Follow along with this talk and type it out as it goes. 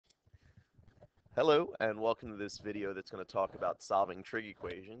Hello and welcome to this video that's going to talk about solving trig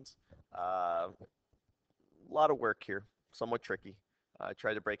equations. A lot of work here, somewhat tricky. I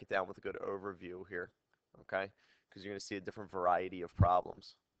tried to break it down with a good overview here, okay? Because you're going to see a different variety of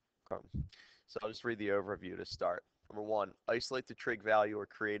problems. Okay. So I'll just read the overview to start. Number one, isolate the trig value or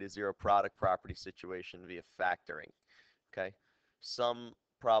create a zero product property situation via factoring, okay? Some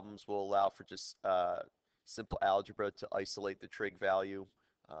problems will allow for just simple algebra to isolate the trig value.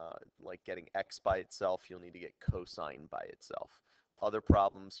 Like getting x by itself, you'll need to get cosine by itself. Other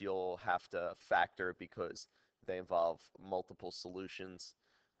problems you'll have to factor because they involve multiple solutions,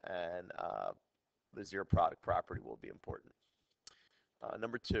 and the zero product property will be important.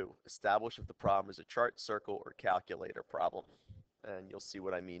 Number two, establish if the problem is a chart, circle, or calculator problem. And you'll see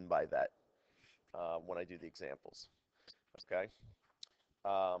what I mean by that when I do the examples. Okay?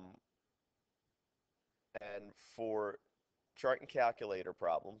 Um, and for chart and calculator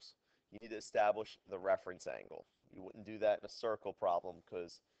problems, you need to establish the reference angle. You wouldn't do that in a circle problem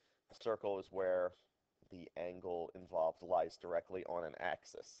because a circle is where the angle involved lies directly on an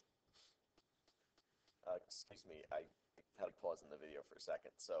axis. Excuse me, I had to pause in the video for a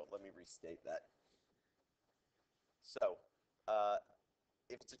second, so let me restate that. So, uh,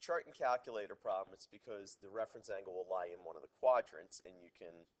 if it's a chart and calculator problem, it's because the reference angle will lie in one of the quadrants, and you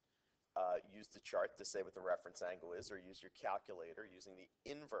can use the chart to say what the reference angle is, or use your calculator using the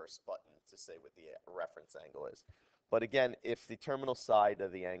inverse button to say what the reference angle is. But again, if the terminal side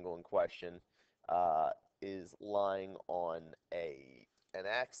of the angle in question is lying on an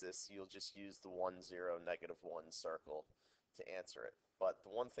axis, you'll just use the 1, 0, -1 circle to answer it. But the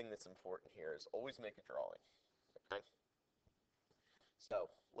one thing that's important here is always make a drawing. Okay? So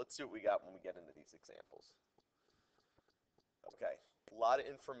let's see what we got when we get into these examples. Okay, a lot of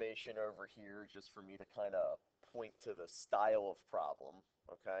information over here just for me to kind of point to the style of problem,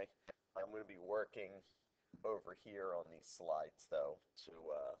 okay? I'm going to be working over here on these slides, though, to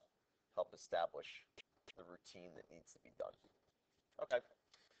help establish the routine that needs to be done. Okay,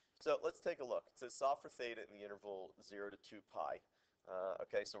 so let's take a look. It says solve for theta in the interval 0 to 2 pi.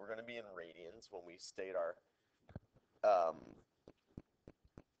 Okay, so we're going to be in radians when we state um,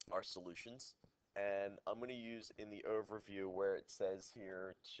 our solutions. And I'm going to use in the overview where it says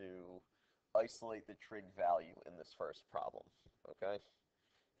here to isolate the trig value in this first problem, okay?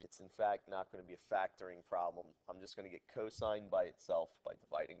 It's in fact not going to be a factoring problem. I'm just going to get cosine by itself by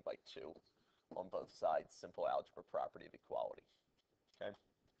dividing by 2 on both sides, simple algebra property of equality, okay?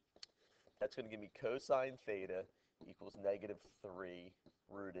 That's going to give me cosine theta equals -3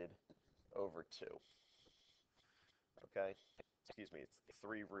 rooted over 2, okay? Excuse me, it's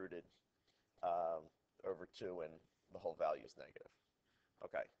 3 rooted over 2, and the whole value is negative.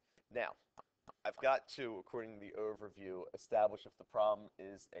 Okay, now, I've got to, according to the overview, establish if the problem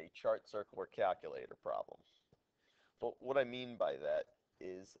is a chart, circle, or calculator problem. But what I mean by that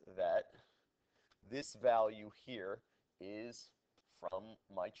is that this value here is from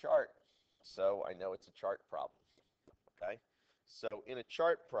my chart. So I know it's a chart problem, okay? So in a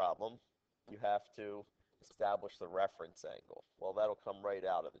chart problem, you have to establish the reference angle. Well, that'll come right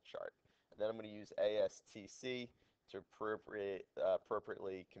out of the chart. And then I'm going to use ASTC to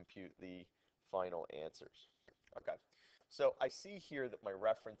appropriately compute the final answers. Okay, so I see here that my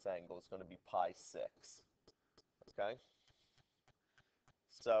reference angle is going to be pi 6. Okay,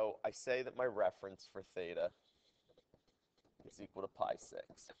 so I say that my reference for theta is equal to pi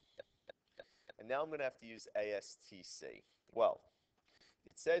 6. And now I'm going to have to use ASTC. Well,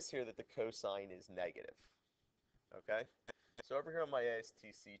 it says here that the cosine is negative. Okay, so over here on my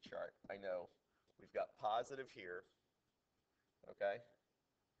ASTC chart, I know we've got positive here, okay,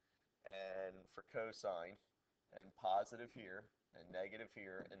 and for cosine, and positive here, and negative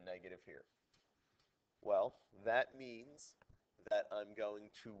here, and negative here. Well, that means that I'm going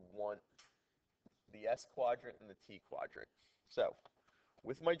to want the S quadrant and the T quadrant. So,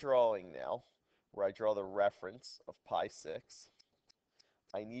 with my drawing now, where I draw the reference of pi 6,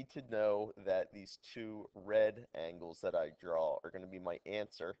 I need to know that these two red angles that I draw are going to be my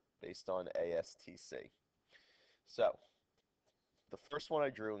answer based on ASTC. So, the first one I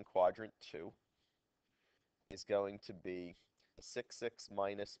drew in quadrant 2 is going to be 6, 6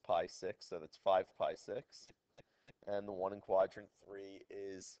 minus pi 6, so that's 5 pi 6. And the one in quadrant 3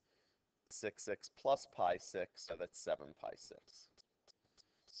 is 6, 6 plus pi 6, so that's 7 pi 6.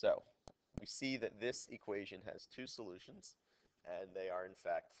 So we see that this equation has two solutions, and they are in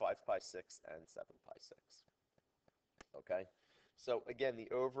fact 5 pi 6 and 7 pi 6. Okay, so again, the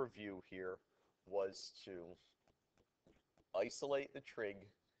overview here was to isolate the trig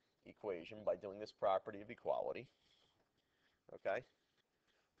equation by doing this property of equality. Okay,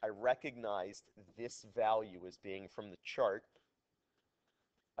 I recognized this value as being from the chart.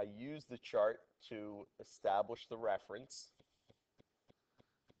 I use the chart to establish the reference,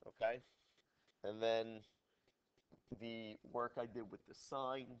 okay? And then the work I did with the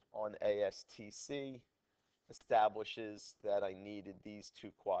sign on ASTC establishes that I needed these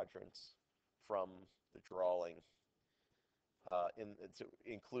two quadrants from the drawing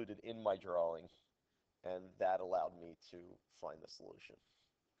included in my drawing, and that allowed me to find the solution.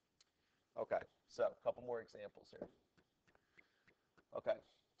 Okay, so a couple more examples here. Okay,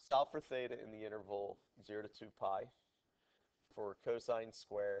 solve for theta in the interval 0 to 2 pi for cosine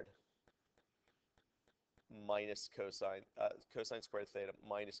squared minus cosine squared theta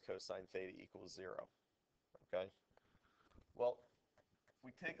minus cosine theta equals 0. Okay, well, if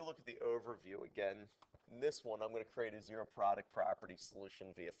we take a look at the overview again, in this one I'm going to create a zero product property solution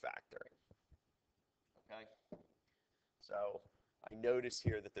via factoring. Okay, so I notice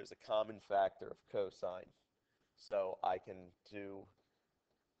here that there's a common factor of cosine, so I can do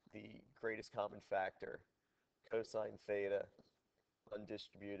the greatest common factor, cosine theta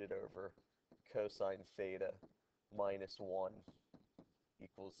undistributed over cosine theta minus 1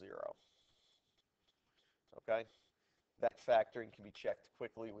 equals 0. Okay? That factoring can be checked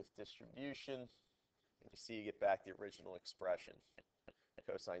quickly with distribution, and you see you get back the original expression,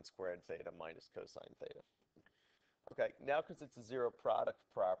 cosine squared theta minus cosine theta. Okay, now because it's a zero product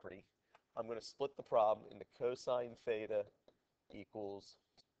property, I'm going to split the problem into cosine theta equals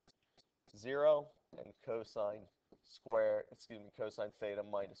 0 and cosine theta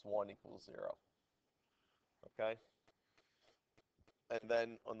minus 1 equals 0. Okay? And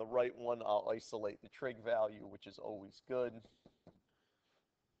then on the right one, I'll isolate the trig value, which is always good.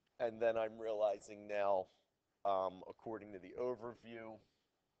 And then I'm realizing now, according to the overview,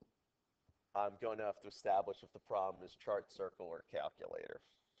 I'm going to have to establish if the problem is chart, circle, or calculator.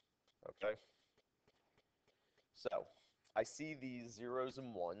 Okay? So I see these zeros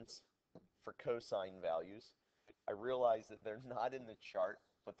and ones for cosine values. I realize that they're not in the chart,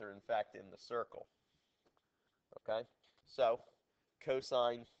 but they're in fact in the circle. Okay? So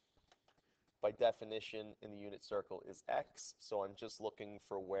cosine, by definition, in the unit circle is x. So I'm just looking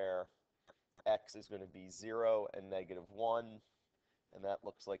for where x is going to be 0 and negative 1. And that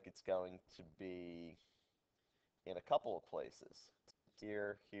looks like it's going to be in a couple of places.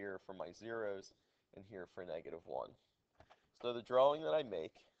 Here, here for my zeros, and here for negative 1. So the drawing that I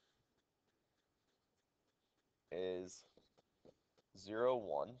make is 0,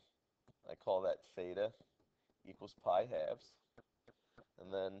 1. I call that theta equals pi halves.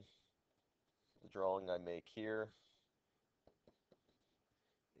 And then the drawing I make here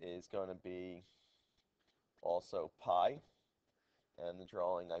is going to be also pi. And the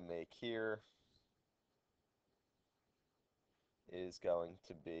drawing I make here is going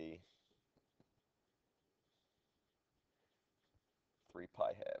to be 3 pi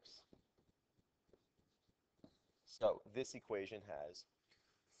halves. So this equation has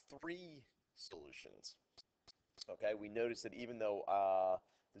 3 solutions. Okay, we notice that even though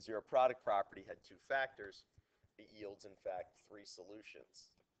the zero product property had 2 factors, it yields in fact 3 solutions.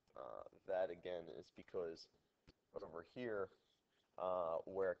 That again is because over here,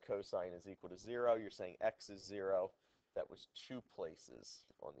 where cosine is equal to 0, you're saying x is 0. That was 2 places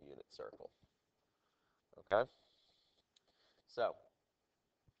on the unit circle. Okay? So,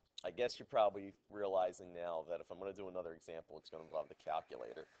 I guess you're probably realizing now that if I'm going to do another example, it's going to involve the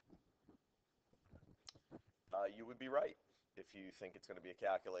calculator. You would be right if you think it's going to be a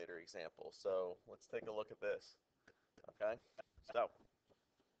calculator example. So let's take a look at this. Okay? So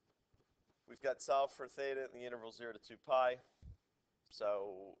we've got solve for theta in the interval 0 to 2 pi.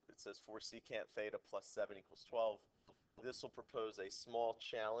 So it says for secant theta plus 7 equals 12. This will propose a small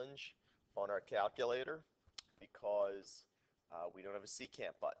challenge on our calculator because we don't have a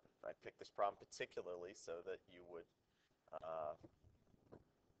secant button. I picked this problem particularly so that you would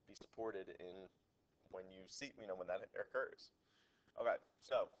be supported in when you see, when that occurs. Okay,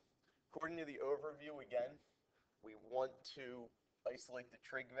 so according to the overview again, we want to isolate the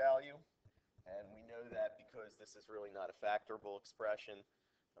trig value, and we know that because this is really not a factorable expression.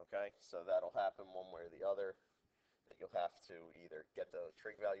 Okay, so that'll happen one way or the other. That you'll have to either get the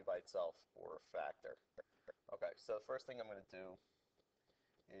trig value by itself or factor. Okay, so the first thing I'm going to do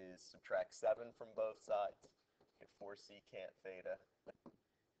is subtract 7 from both sides. Get 4 secant theta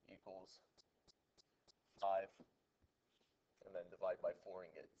equals 5, and then divide by 4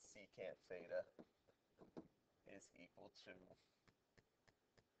 and get secant theta is equal to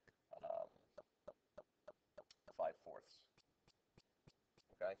 5/4.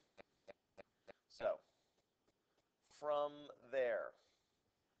 Okay? So, from there,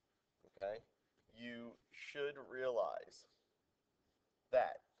 you should realize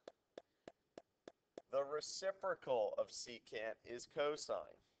that the reciprocal of secant is cosine.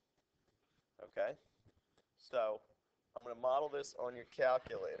 Okay? So I'm going to model this on your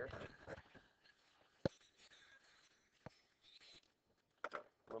calculator.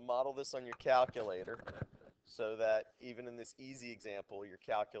 I'm going to model this on your calculator so that even in this easy example, your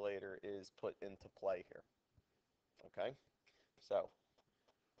calculator is put into play here. Okay? So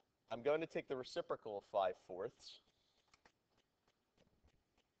I'm going to take the reciprocal of 5/4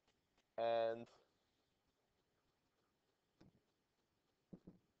 and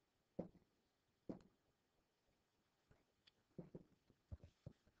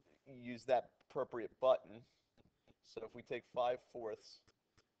use that appropriate button. So if we take 5/4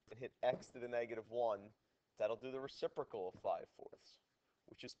 and hit x to the -1, that'll do the reciprocal of 5/4,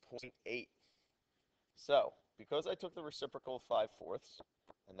 which is 0.8. So because I took the reciprocal of 5/4,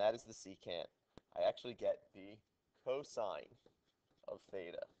 and that is the secant, I actually get the cosine of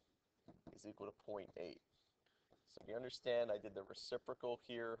theta is equal to 0.8. So you understand I did the reciprocal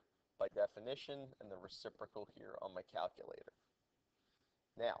here by definition and the reciprocal here on my calculator.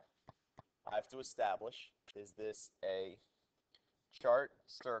 Now, I have to establish, is this a chart,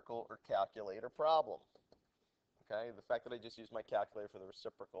 circle, or calculator problem? Okay, the fact that I just used my calculator for the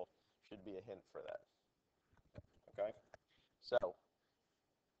reciprocal should be a hint for that. Okay, so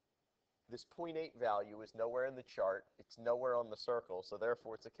this 0.8 value is nowhere in the chart, it's nowhere on the circle, so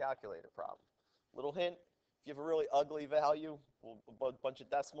therefore it's a calculator problem. Little hint, if you have a really ugly value, a bunch of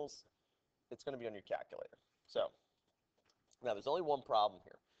decimals, it's going to be on your calculator. So, now there's only one problem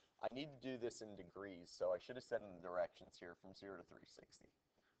here. I need to do this in degrees, so I should have said in the directions here from 0 to 360.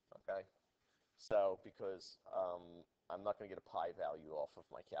 Okay? So, because I'm not going to get a pi value off of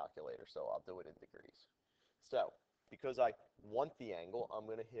my calculator, so I'll do it in degrees. So, because I want the angle, I'm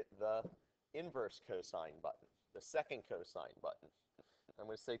going to hit the inverse cosine button, the second cosine button. I'm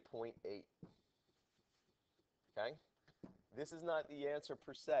going to say 0.8. Okay? This is not the answer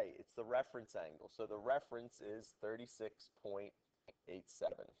per se, it's the reference angle. So the reference is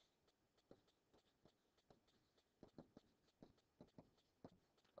 36.87.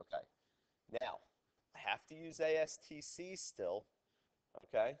 Okay. Now, I have to use ASTC still,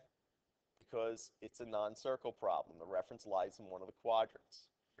 okay, because it's a non-circle problem. The reference lies in one of the quadrants,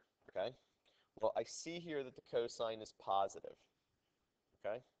 okay? Well, I see here that the cosine is positive,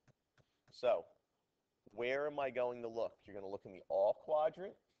 okay? So, where am I going to look? You're going to look in the all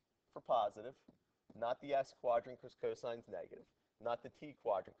quadrant for positive, not the S quadrant because cosine's negative, not the T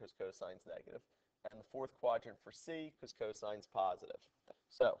quadrant because cosine's negative, and the fourth quadrant for C because cosine's positive.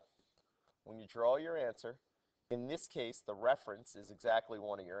 So, when you draw your answer, in this case, the reference is exactly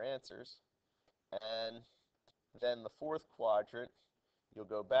one of your answers, and then the fourth quadrant, you'll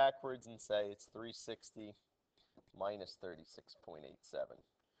go backwards and say it's 360 minus 36.87.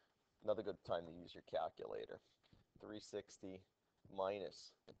 Another good time to use your calculator. 360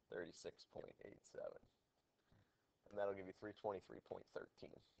 minus 36.87. And that'll give you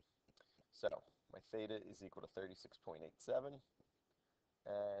 323.13. So my theta is equal to 36.87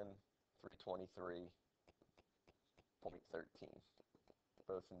 and 323.13.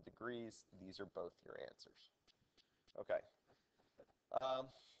 Both in degrees. These are both your answers. Okay.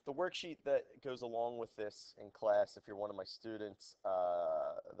 The worksheet that goes along with this in class, if you're one of my students,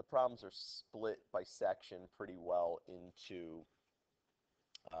 the problems are split by section pretty well into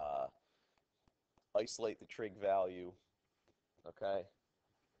isolate the trig value, okay,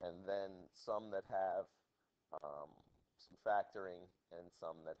 and then some that have some factoring and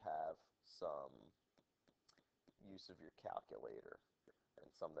some that have some use of your calculator,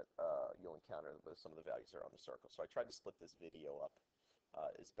 and some that you'll encounter with some of the values that are on the circle. So I tried to split this video up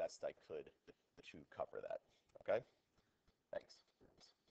as best I could to cover that, okay?